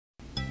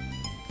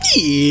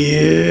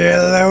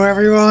Hello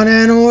everyone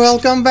and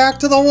welcome back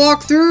to the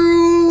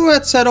walkthrough!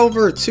 Let's head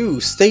over to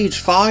Stage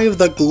 5,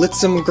 the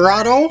Glitzem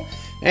Grotto,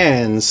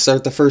 and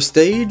start the first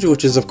stage,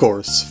 which is of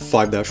course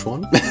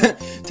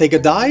 5-1. Take a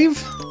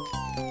dive?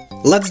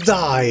 Let's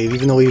dive,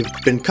 even though we've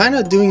been kind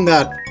of doing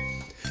that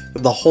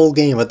the whole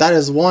game, but that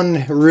is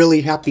one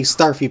really happy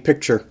Starfy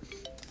picture.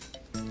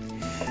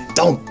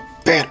 Don't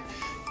pant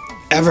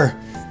ever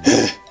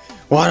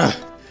wanna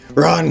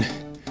run,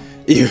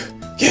 you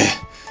can't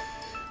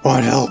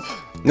want help.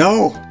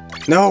 No,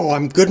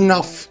 I'm good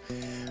enough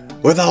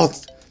without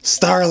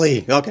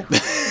Starly. Okay.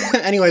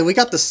 Anyway, we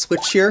got the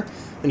switch here.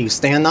 When you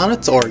stand on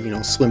it, or,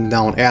 swim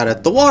down at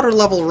it, the water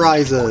level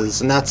rises,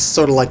 and that's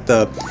sort of like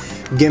the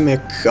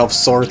gimmick of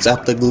sorts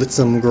at the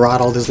Glitzem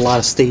Grotto. There's a lot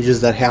of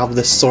stages that have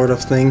this sort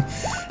of thing,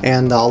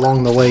 and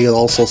along the way you'll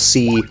also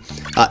see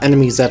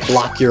enemies that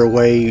block your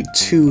way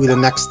to the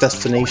next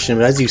destination,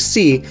 but as you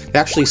see, they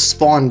actually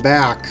spawn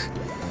back,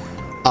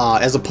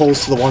 as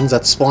opposed to the ones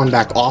that spawn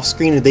back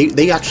off-screen.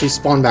 They actually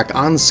spawn back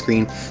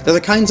on-screen. They're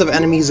the kinds of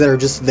enemies that are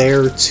just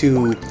there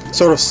to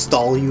sort of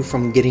stall you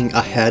from getting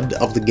ahead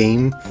of the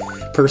game,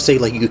 per se.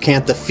 Like, you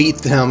can't defeat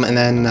them and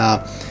then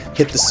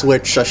hit the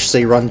switch, I should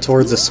say run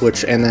towards the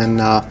switch, and then,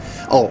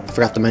 oh, I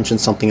forgot to mention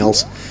something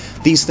else.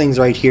 These things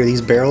right here,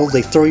 these barrels,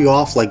 they throw you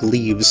off like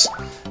leaves.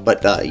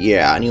 But,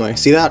 yeah, anyway,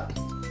 see that?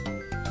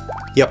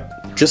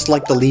 Yep, just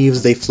like the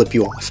leaves, they flip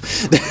you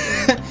off.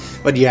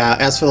 But yeah,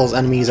 as for those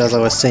enemies, as I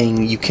was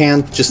saying, you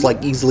can't just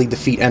like easily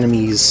defeat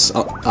enemies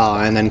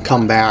and then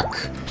come back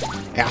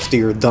after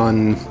you're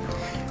done,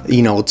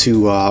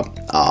 to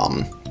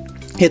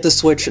hit the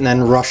switch and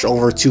then rush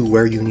over to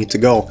where you need to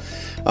go.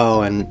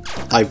 Oh, and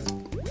I've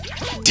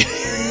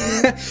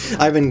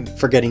been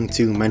forgetting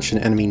to mention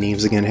enemy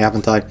names again,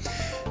 haven't I?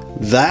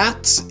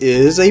 That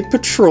is a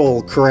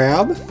patrol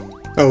crab.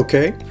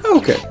 Okay.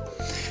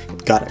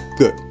 Got it.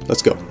 Good.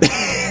 Let's go.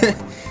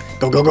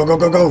 Go.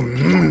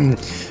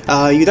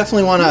 You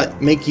definitely want to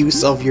make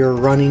use of your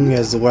running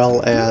as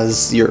well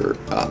as your,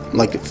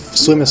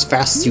 swim as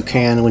fast as you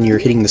can when you're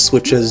hitting the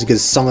switches,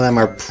 because some of them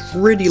are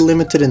pretty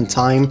limited in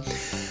time.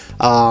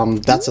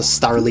 That's a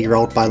Starly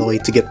route, by the way,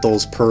 to get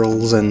those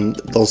pearls and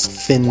those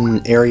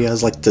thin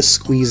areas, like to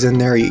squeeze in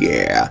there.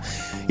 Yeah,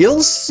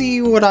 you'll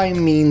see what I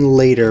mean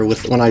later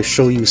when I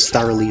show you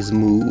Starly's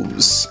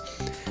moves.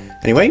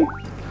 Anyway,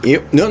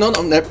 yep, no,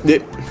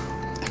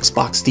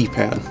 Xbox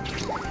D-pad.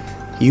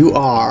 You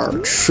are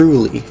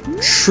truly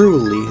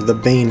the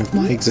bane of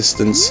my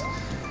existence.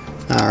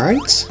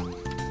 Alright.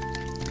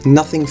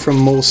 Nothing from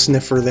Mo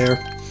Sniffer there.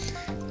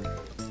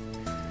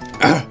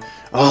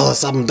 All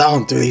this up and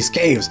down through these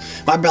caves.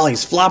 My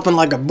belly's flopping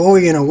like a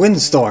buoy in a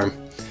windstorm.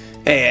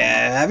 Hey,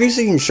 have you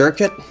seen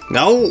Shirkit?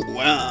 No?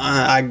 Well,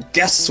 I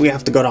guess we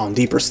have to go down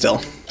deeper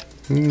still.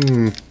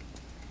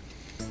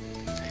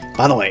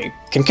 By the way,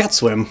 can Cat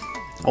swim?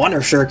 I wonder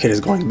if Shirkit is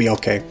going to be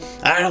okay.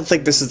 I don't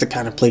think this is the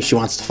kind of place she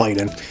wants to fight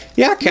in.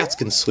 Yeah, cats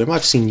can swim.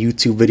 I've seen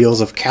YouTube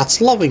videos of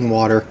cats loving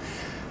water.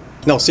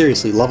 No,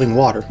 seriously, loving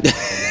water.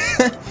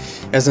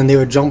 As in they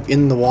would jump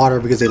in the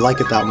water because they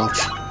like it that much.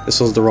 This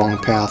was the wrong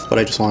path, but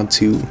I just wanted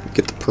to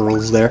get the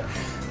pearls there.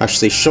 I should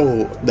say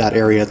show that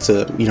area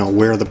to,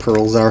 where the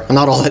pearls are. I'm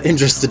not all that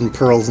interested in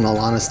pearls, in all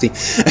honesty.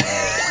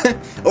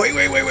 Wait!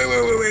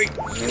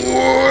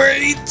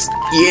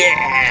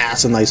 Yeah,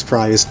 that's a nice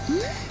prize.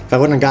 If I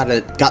wouldn't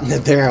have gotten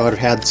it there, I would have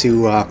had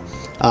to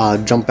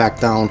jump back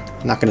down.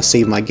 I'm not going to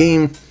save my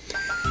game.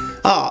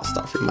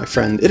 Starfy, my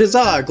friend. It is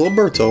I,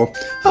 Glitzem.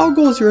 How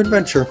goes your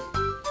adventure?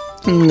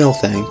 No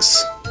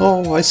thanks.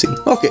 Oh, I see.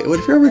 Okay, well,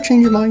 if you ever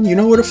change your mind, you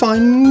know where to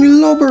find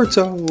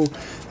Glitzem.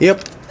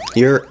 Yep,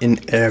 you're in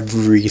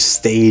every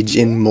stage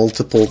in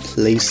multiple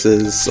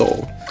places.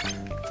 So,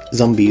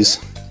 zombies.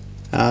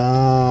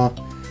 I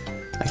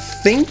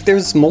think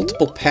there's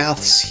multiple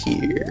paths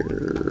here.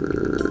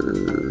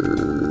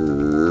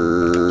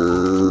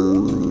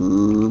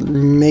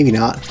 Maybe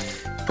not.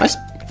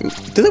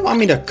 Do they want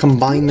me to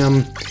combine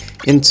them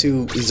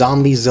into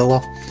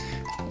Zombiezilla?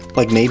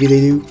 Like, maybe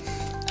they do?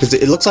 Because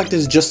it looks like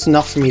there's just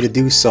enough for me to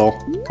do so.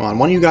 Come on,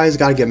 one of you guys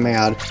gotta get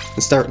mad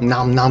and start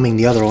nom-nomming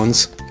the other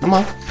ones. Come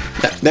on.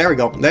 There we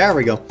go.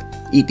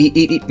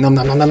 Eat.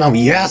 Nom.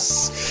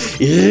 Yes!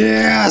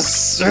 Yeah,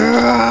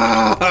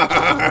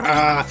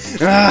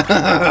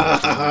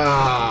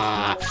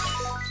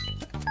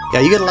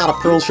 you get a lot of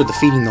pearls for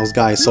defeating those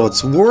guys, so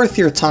it's worth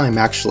your time,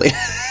 actually.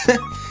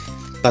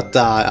 But,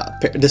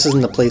 this isn't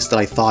the place that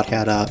I thought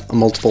had a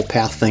multiple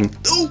path thing.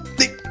 Oh,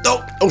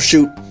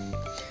 shoot!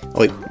 Oh,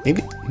 wait,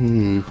 maybe?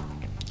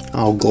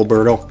 Oh,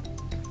 Gilberto.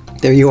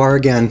 There you are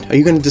again. Are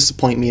you gonna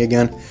disappoint me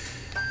again?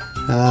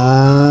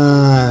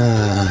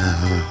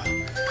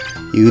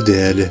 You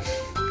did.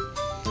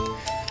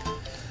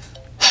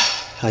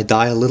 I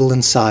die a little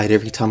inside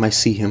every time I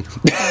see him.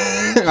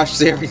 I should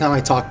say every time I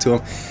talk to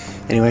him.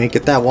 Anyway,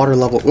 get that water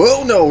level.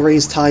 Oh no,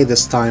 raised high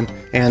this time.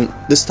 And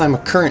this time a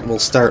current will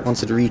start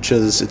once it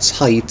reaches its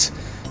height.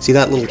 See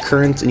that little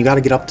current? And you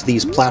gotta get up to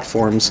these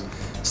platforms.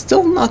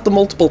 Still not the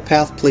multiple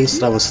path place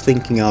that I was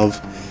thinking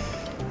of.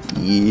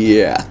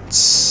 yet.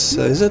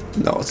 Is it?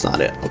 No, it's not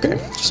it. Okay,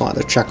 just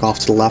wanted to check off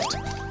to the left.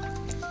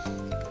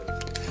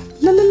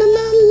 La la la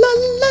la la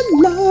la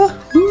la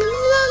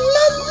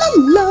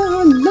la la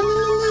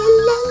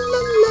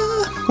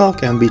la.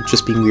 Okay, I'm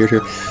just being weird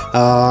here.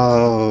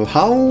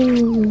 How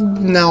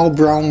now,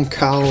 brown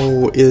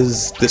cow,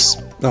 is this?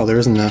 Oh, there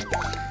isn't a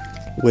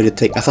way to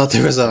take. I thought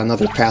there was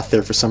another path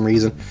there for some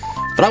reason.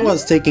 But I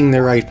was taking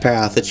the right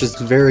path. It's just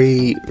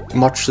very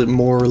much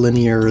more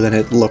linear than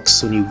it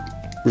looks when you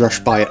rush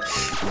by it.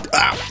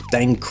 Ah,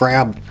 dang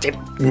crab.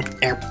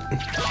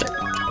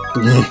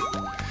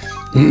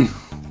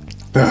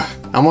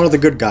 I'm one of the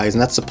good guys,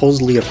 and that's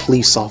supposedly a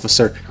police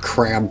officer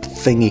crab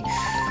thingy.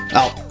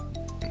 Oh.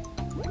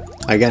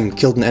 I again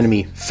killed an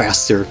enemy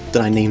faster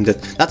than I named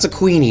it. That's a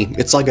queenie.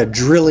 It's like a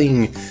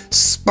drilling,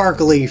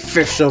 sparkly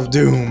fish of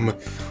doom.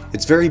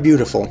 It's very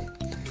beautiful.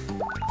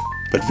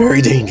 But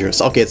very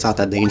dangerous. Okay, it's not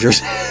that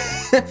dangerous.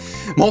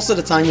 Most of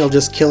the time you'll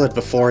just kill it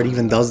before it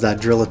even does that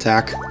drill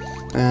attack.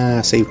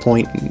 Save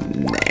point.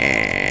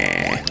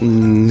 Nah.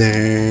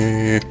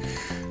 Nah.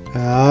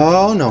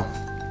 Oh, no.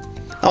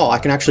 Oh, I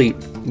can actually...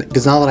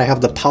 Because now that I have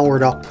the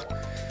powered up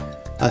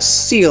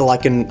seal, I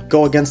can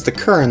go against the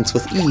currents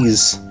with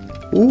ease.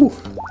 Ooh,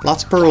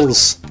 lots of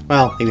pearls.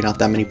 Well, maybe not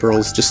that many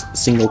pearls, just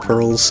single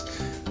pearls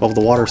above the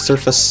water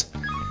surface.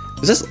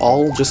 Is this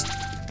all just...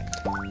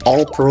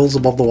 all pearls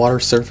above the water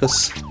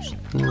surface?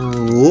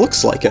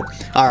 Looks like it.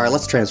 Alright,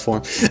 let's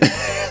transform.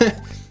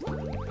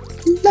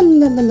 La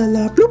la la la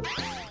la, bloop.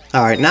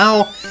 Alright,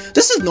 now,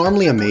 this is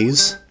normally a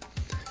maze.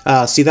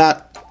 See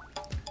that?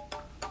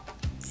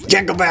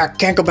 Can't go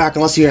back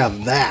unless you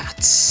have that.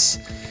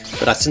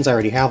 But since I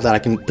already have that, I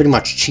can pretty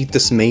much cheat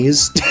this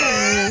maze.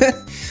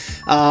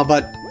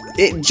 But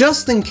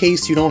just in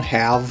case you don't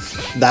have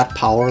that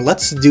power,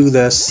 let's do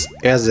this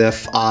as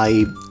if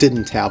I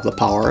didn't have the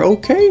power,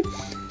 okay?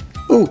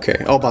 Okay,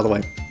 oh, by the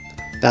way,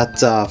 that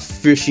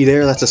fishy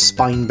there, that's a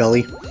spine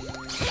belly.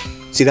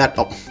 See that?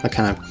 Oh, I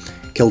kind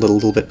of killed it a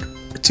little bit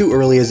too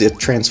early as it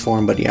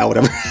transformed, but yeah,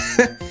 whatever.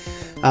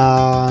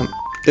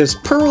 There's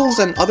pearls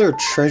and other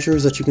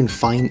treasures that you can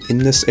find in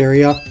this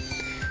area,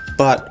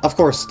 but of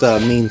course the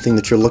main thing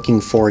that you're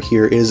looking for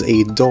here is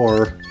a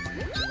door.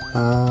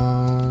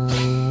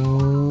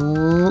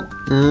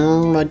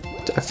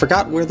 I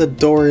forgot where the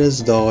door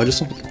is, though.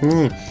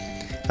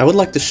 I would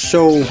like to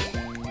show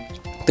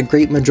the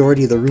great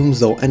majority of the rooms,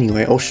 though,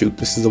 anyway. Oh shoot,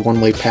 this is a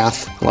one-way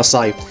path, unless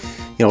I,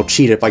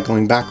 cheat it by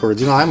going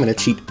backwards. I'm gonna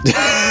cheat.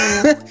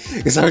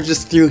 Because I was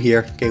just through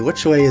here. Okay,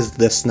 which way is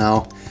this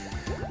now?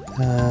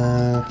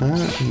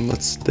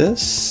 What's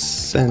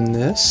this? And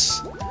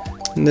this?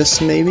 And this,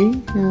 maybe?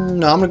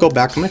 No, I'm gonna go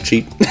back. I'm gonna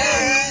cheat.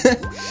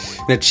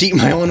 I'm gonna cheat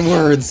my own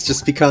words,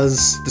 just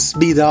because to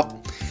speed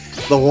up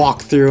the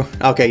walkthrough.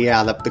 Okay,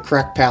 yeah, the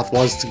correct path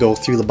was to go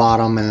through the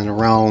bottom and then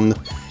around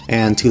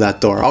and to that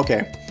door.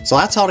 Okay, so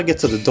that's how to get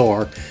to the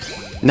door.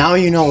 Now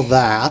you know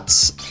that.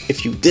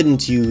 If you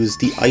didn't use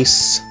the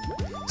ice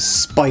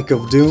spike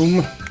of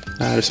doom,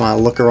 I just want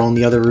to look around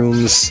the other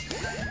rooms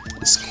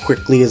as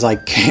quickly as I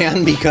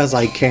can, because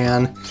I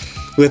can,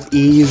 with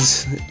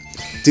ease,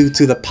 due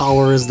to the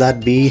powers that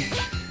be.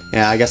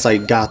 Yeah, I guess I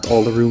got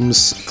all the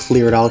rooms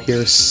cleared out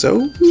here,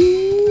 so...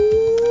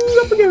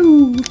 up we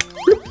go!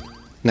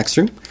 Next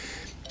room.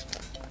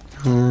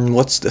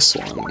 What's this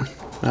one?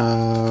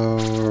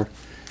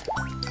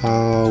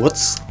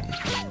 What's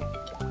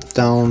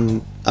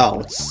down... Oh,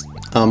 it's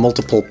a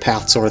multiple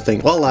path sort of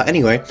thing. Well,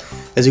 anyway,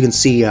 as you can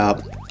see,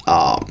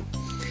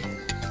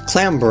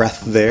 Clam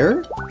Breath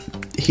there.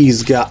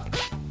 He's got...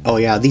 Oh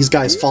yeah, these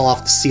guys fall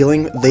off the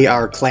ceiling. They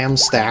are clam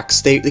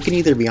stacks. They can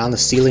either be on the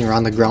ceiling or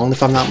on the ground,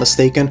 if I'm not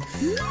mistaken.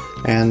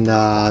 And,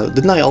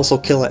 didn't I also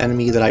kill an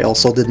enemy that I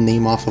also did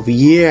name off of?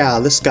 Yeah,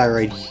 this guy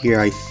right here,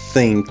 I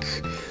think.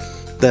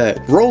 That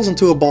rolls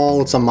into a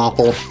ball, it's a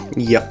mopple.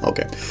 Yep,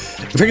 okay.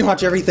 Pretty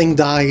much everything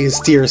dies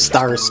to your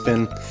star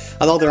spin.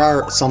 Although there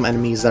are some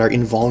enemies that are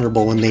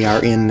invulnerable when they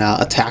are in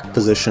attack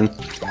position.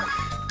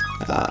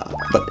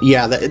 But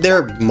yeah,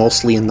 they're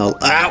mostly in the...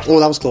 oh,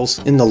 that was close.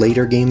 In the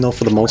later game, though,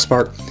 for the most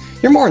part.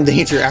 You're more in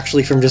danger,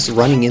 actually, from just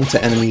running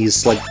into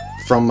enemies, like,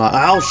 from...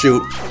 ow,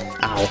 shoot!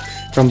 Ow.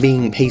 From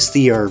being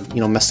hasty or,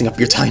 messing up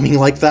your timing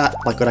like that,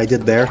 like what I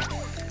did there.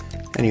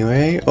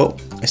 Anyway, oh,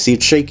 I see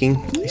it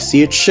shaking. I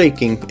see it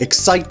shaking.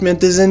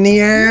 Excitement is in the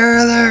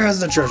air!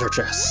 There's the treasure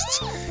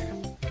chest!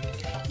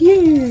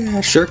 Yeah,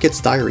 Shirket's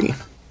diary.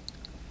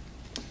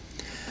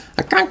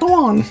 I can't go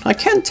on. I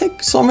can't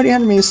take so many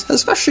enemies,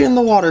 especially in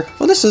the water.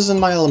 Well, this isn't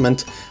my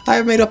element. I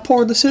have made a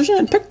poor decision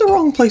and picked the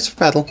wrong place for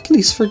battle.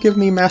 Please forgive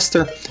me,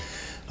 master.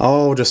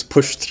 Oh, just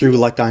push through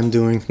like I'm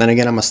doing. Then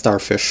again, I'm a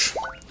starfish.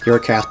 You're a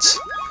cat.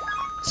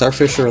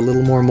 Starfish are a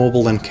little more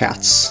mobile than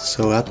cats,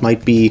 so that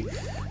might be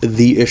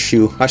the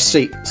issue. I should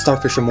say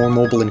starfish are more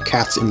mobile than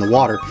cats in the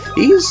water.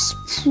 He's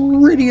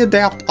pretty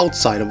adept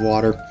outside of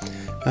water.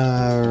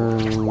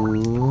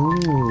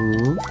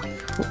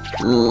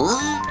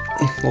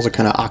 Those are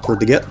kind of awkward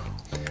to get.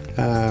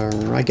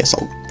 I guess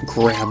I'll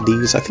grab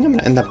these. I think I'm going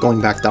to end up going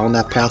back down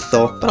that path,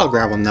 though, but I'll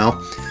grab them now.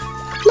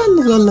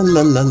 La la la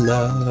la la la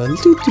la.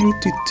 Do do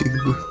do do.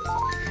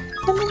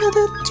 La la la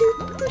la do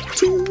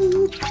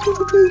do.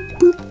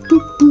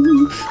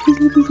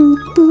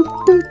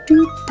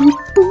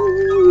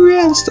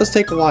 Yeah, this does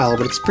take a while,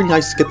 but it's pretty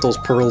nice to get those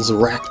pearls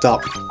racked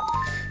up.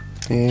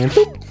 And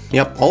boop.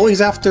 Yep,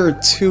 always after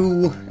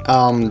 2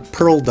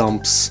 pearl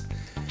dumps,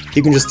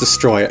 you can just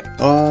destroy it.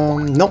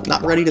 Nope,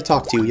 not ready to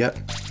talk to you yet.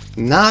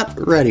 Not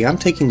ready. I'm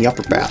taking the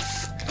upper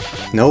path.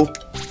 Nope.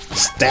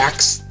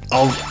 Stacks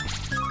of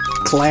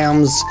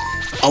clams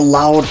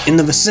allowed in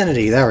the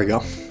vicinity. There we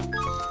go.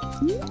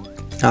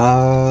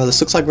 This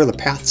looks like where the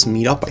paths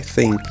meet up, I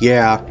think.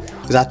 Yeah,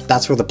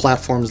 that's where the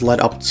platforms led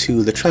up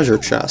to the treasure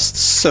chest.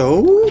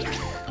 So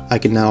I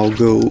can now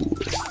go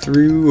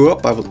through... Oh,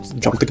 I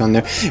jumped the gun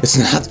there. It's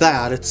not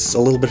that. It's a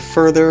little bit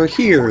further.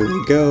 Here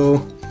we go.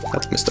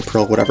 That's Mr.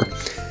 Pearl, whatever.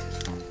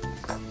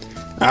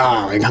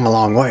 Ah, we come a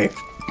long way.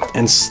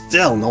 And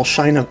still, no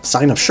sign of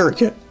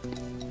Shurikit.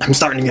 I'm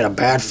starting to get a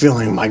bad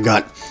feeling in my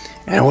gut.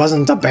 And it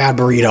wasn't a bad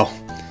burrito.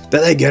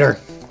 Did they get her?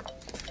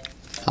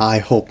 I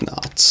hope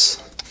not.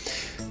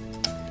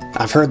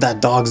 I've heard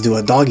that dogs do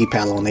a doggy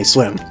paddle when they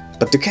swim.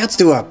 But do cats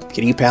do a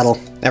kitty paddle?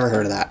 Never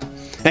heard of that.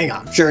 Hang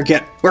on,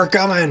 Shurikit, we're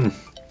coming!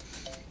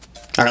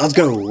 Alright, let's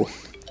go.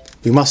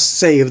 We must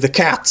save the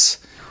cats.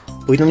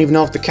 We don't even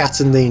know if the cat's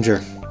in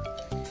danger.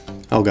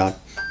 Oh god.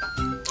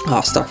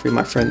 Ah, Starfy,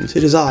 my friend.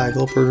 It is I,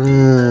 Gulper.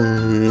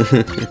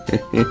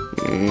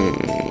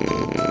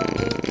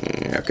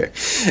 Okay.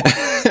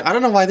 I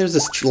don't know why there's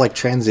this, like,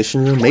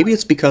 transition room. Maybe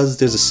it's because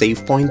there's a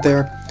save point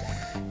there.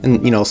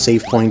 And, you know,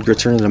 save point,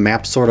 return to the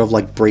map, sort of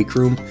like break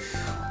room.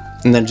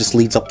 And then just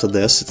leads up to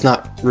this. It's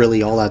not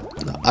really all that...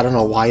 I don't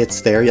know why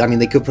it's there. I mean,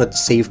 they could put a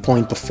save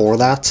point before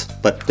that,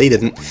 but they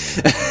didn't.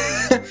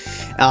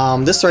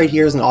 This right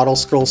here is an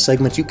auto-scroll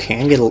segment. You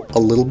can get a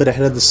little bit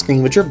ahead of the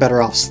screen, but you're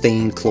better off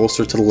staying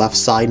closer to the left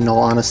side, in all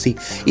honesty.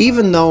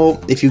 Even though,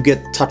 if you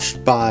get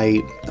touched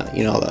by,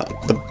 you know,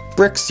 the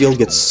bricks, you'll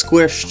get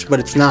squished, but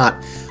it's not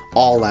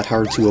all that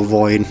hard to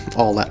avoid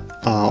all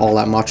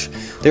that much.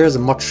 There is a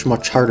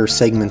much harder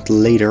segment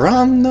later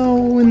on,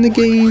 though, in the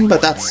game,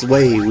 but that's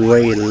way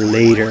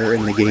later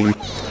in the game.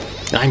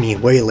 I mean,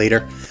 way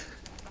later.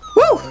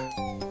 Woo!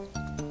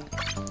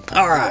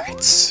 Alright,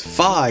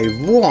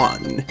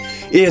 5-1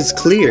 is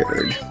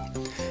cleared.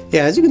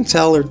 Yeah, as you can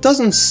tell, there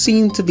doesn't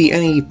seem to be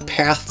any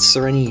paths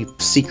or any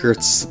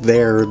secrets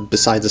there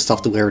besides the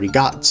stuff that we already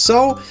got.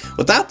 So,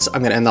 with that,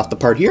 I'm going to end off the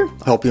part here.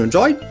 I hope you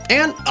enjoyed,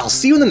 and I'll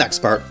see you in the next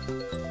part.